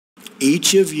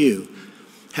Each of you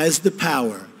has the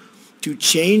power to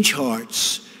change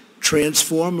hearts,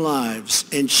 transform lives,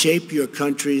 and shape your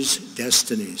country's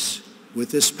destinies.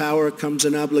 With this power comes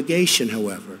an obligation,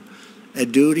 however, a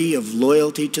duty of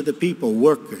loyalty to the people,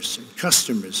 workers, and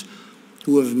customers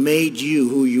who have made you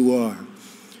who you are.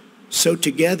 So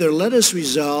together, let us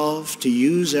resolve to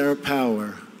use our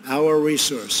power, our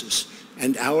resources,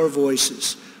 and our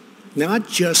voices, not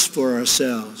just for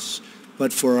ourselves,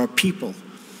 but for our people,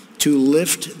 to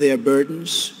lift their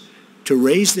burdens, to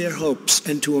raise their hopes,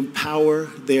 and to empower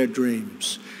their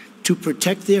dreams, to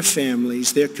protect their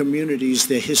families, their communities,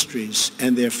 their histories,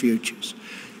 and their futures.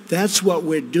 That's what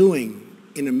we're doing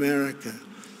in America,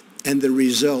 and the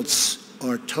results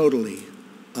are totally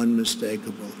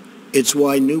unmistakable. It's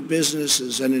why new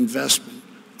businesses and investment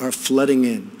are flooding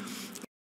in.